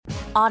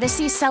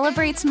Odyssey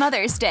celebrates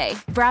Mother's Day,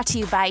 brought to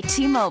you by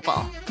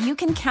T-Mobile. You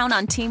can count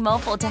on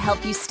T-Mobile to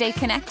help you stay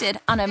connected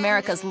on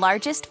America's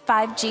largest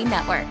 5G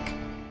network.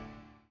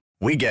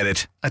 We get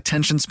it.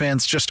 Attention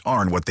spans just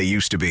aren't what they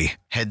used to be.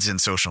 Heads in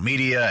social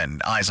media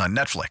and eyes on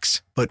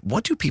Netflix. But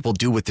what do people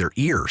do with their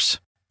ears?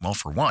 Well,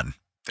 for one,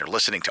 they're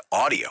listening to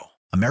audio.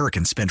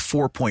 Americans spend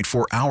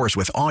 4.4 hours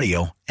with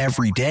audio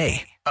every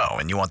day. Oh,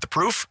 and you want the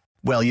proof?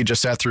 Well, you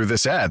just sat through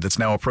this ad that's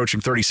now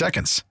approaching 30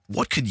 seconds.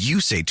 What could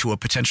you say to a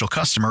potential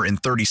customer in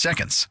 30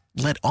 seconds?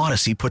 Let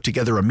Odyssey put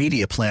together a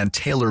media plan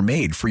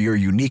tailor-made for your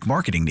unique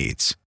marketing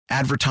needs.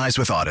 Advertise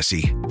with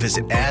Odyssey.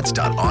 Visit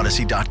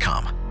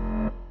ads.odyssey.com.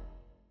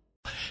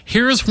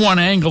 Here's one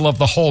angle of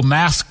the whole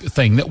mask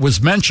thing that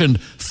was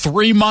mentioned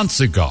 3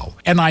 months ago,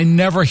 and I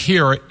never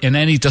hear it in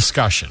any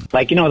discussion.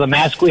 Like, the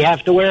mask we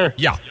have to wear?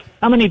 Yeah.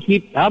 How many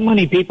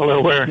people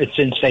are wearing it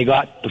since they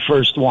got the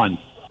first one?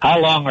 How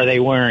long are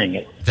they wearing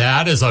it?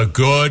 That is a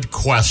good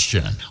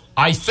question.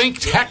 I think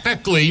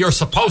technically you're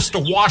supposed to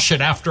wash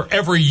it after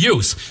every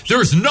use.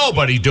 There's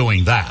nobody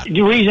doing that.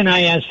 The reason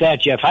I asked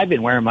that, Jeff, I've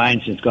been wearing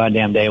mine since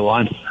goddamn day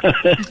one.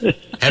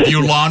 Have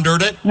you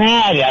laundered it?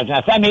 Nah,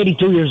 if I'm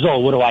 82 years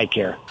old, what do I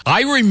care?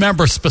 I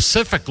remember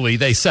specifically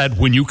they said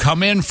when you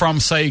come in from,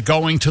 say,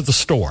 going to the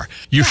store,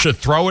 you should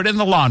throw it in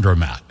the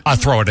laundromat.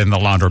 Throw it in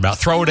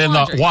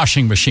the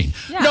washing machine.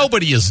 Yeah.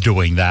 Nobody is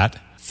doing that.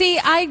 See,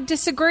 I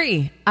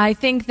disagree. I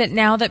think that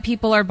now that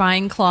people are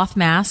buying cloth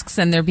masks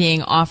and they're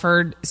being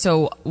offered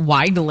so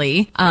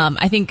widely,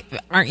 I think,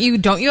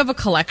 don't you have a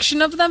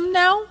collection of them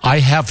now? I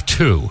have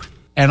 2,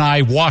 and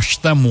I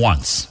washed them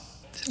once.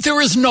 There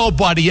is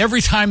nobody,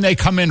 every time they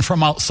come in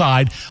from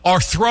outside,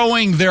 are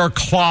throwing their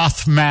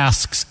cloth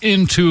masks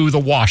into the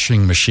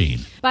washing machine.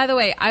 By the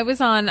way, I was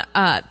on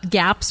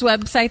Gap's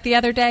website the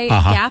other day.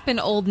 Gap and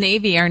Old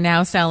Navy are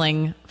now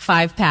selling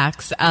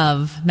 5-packs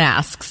of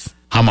masks.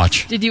 How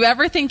much? Did you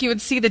ever think you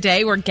would see the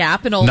day where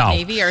Gap and Old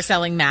Navy are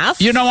selling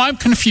masks? I'm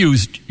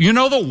confused.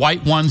 The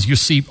white ones you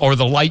see, or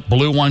the light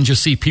blue ones you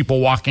see people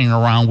walking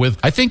around with?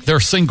 I think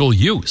they're single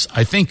use.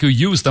 I think you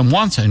use them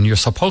once and you're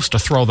supposed to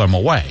throw them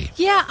away.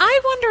 Yeah, I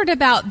wondered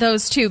about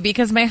those too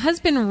because my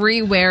husband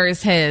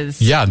re-wears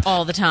his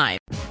all the time.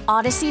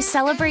 Odyssey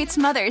celebrates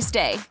Mother's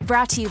Day,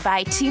 brought to you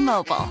by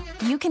T-Mobile.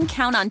 You can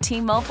count on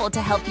T-Mobile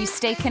to help you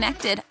stay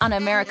connected on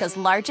America's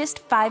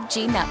largest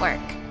 5G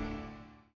network.